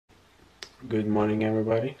Good morning,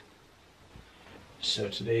 everybody. So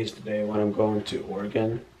today is the day when I'm going to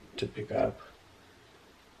Oregon to pick up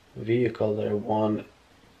a vehicle that I want.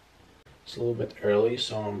 It's a little bit early,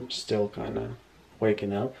 so I'm still kind of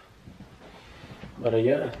waking up. But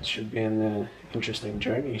yeah, it should be an interesting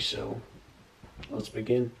journey, so let's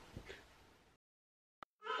begin.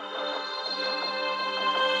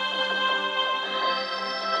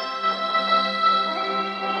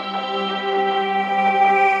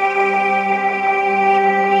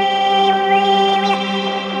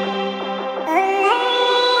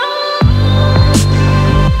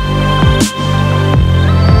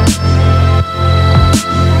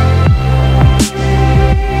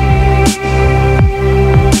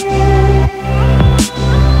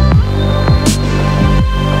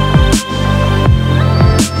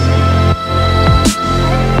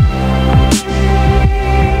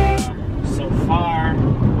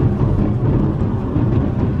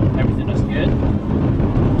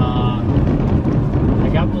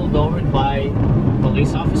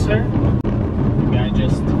 Police officer. I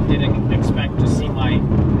just didn't expect to see my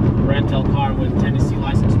rental car with Tennessee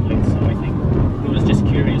license plate, so I think he was just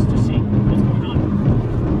curious to see what's going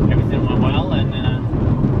on. Everything went well, and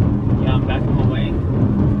yeah, I'm back on my way.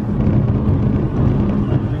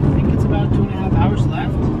 I think it's about 2.5 hours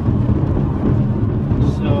left,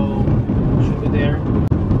 so should be there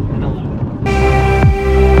in 11.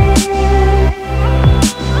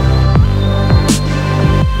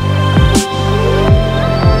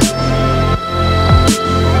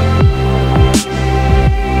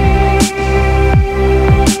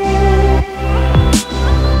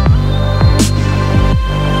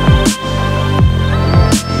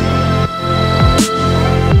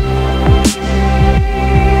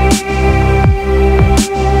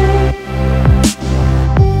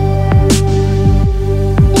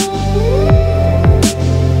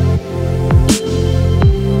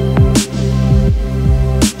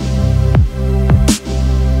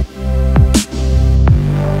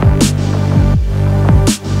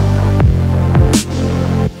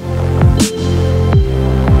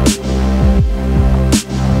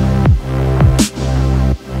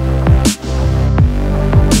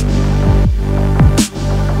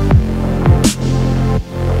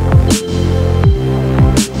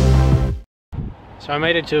 So I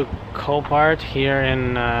made it to Copart here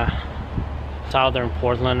in southern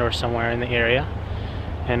Portland or somewhere in the area,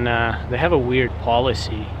 and they have a weird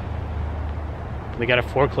policy. They gotta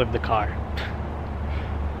forklift the car.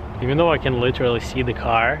 Even though I can literally see the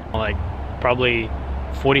car, like probably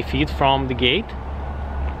 40 feet from the gate,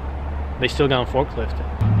 they still gonna forklift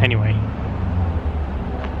it. Anyway,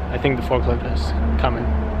 I think the forklift is coming.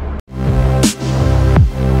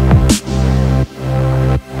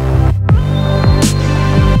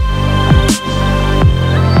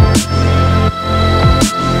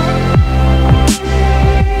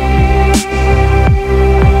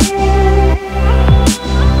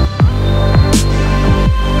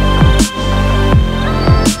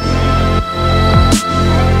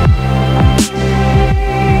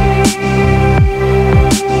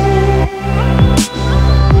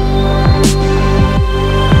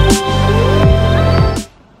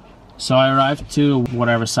 So I arrived to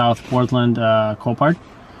whatever, South Portland, Copart.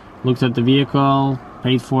 Looked at the vehicle,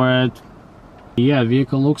 paid for it. Yeah, the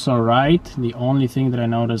vehicle looks alright. The only thing that I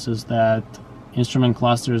noticed is that instrument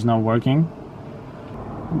cluster is not working.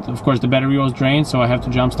 Of course, the battery was drained, so I have to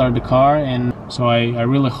jump start the car, and so I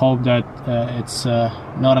really hope that it's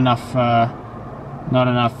not enough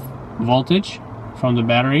voltage from the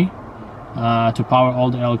battery to power all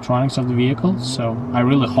the electronics of the vehicle. So I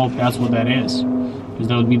really hope that's what that is, because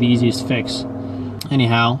that would be the easiest fix.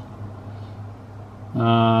 Anyhow,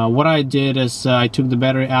 what I did is I took the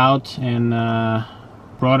battery out and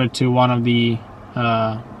brought it to one of the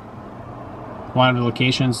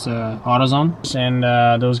locations, AutoZone, and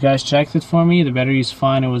those guys checked it for me. The battery is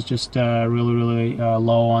fine. It was just really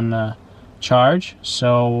low on the charge.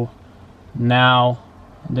 So now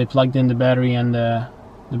they plugged in the battery, and the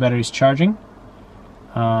battery is charging.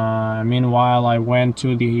 Meanwhile, I went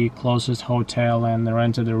to the closest hotel and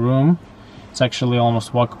rented a room. It's actually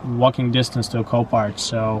almost walking distance to a Copart,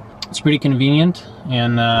 so it's pretty convenient.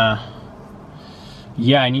 And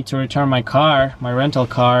yeah, I need to return my rental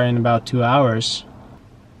car, in about 2 hours.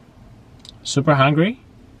 Super hungry,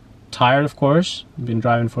 tired, of course. Been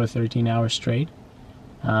driving for 13 hours straight.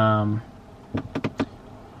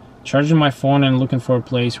 Charging my phone and looking for a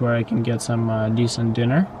place where I can get some decent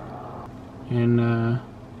dinner, and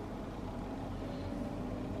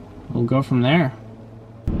we'll go from there.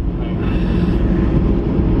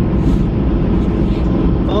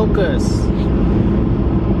 Focus.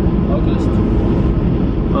 Focused.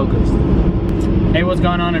 focused. Hey, what's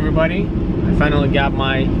going on, everybody? I finally got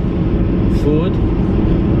my food.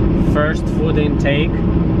 First food intake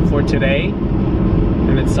for today,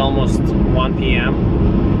 and it's almost 1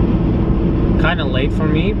 p.m. Kind of late for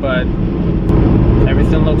me, but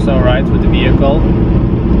everything looks alright with the vehicle.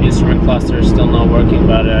 Instrument cluster is still not working,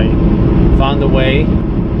 but I found a way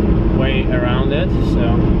around it,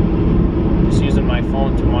 so just using my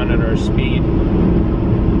phone to monitor speed.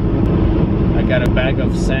 I got a bag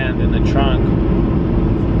of sand in the trunk,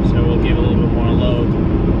 so we'll give a little bit more load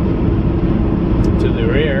to the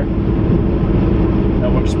rear.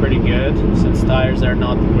 That works pretty good since tires are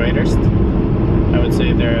not the greatest. I would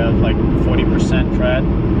say they're at like 40% tread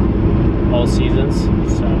all seasons.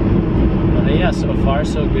 So, but yeah, so far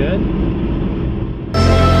so good.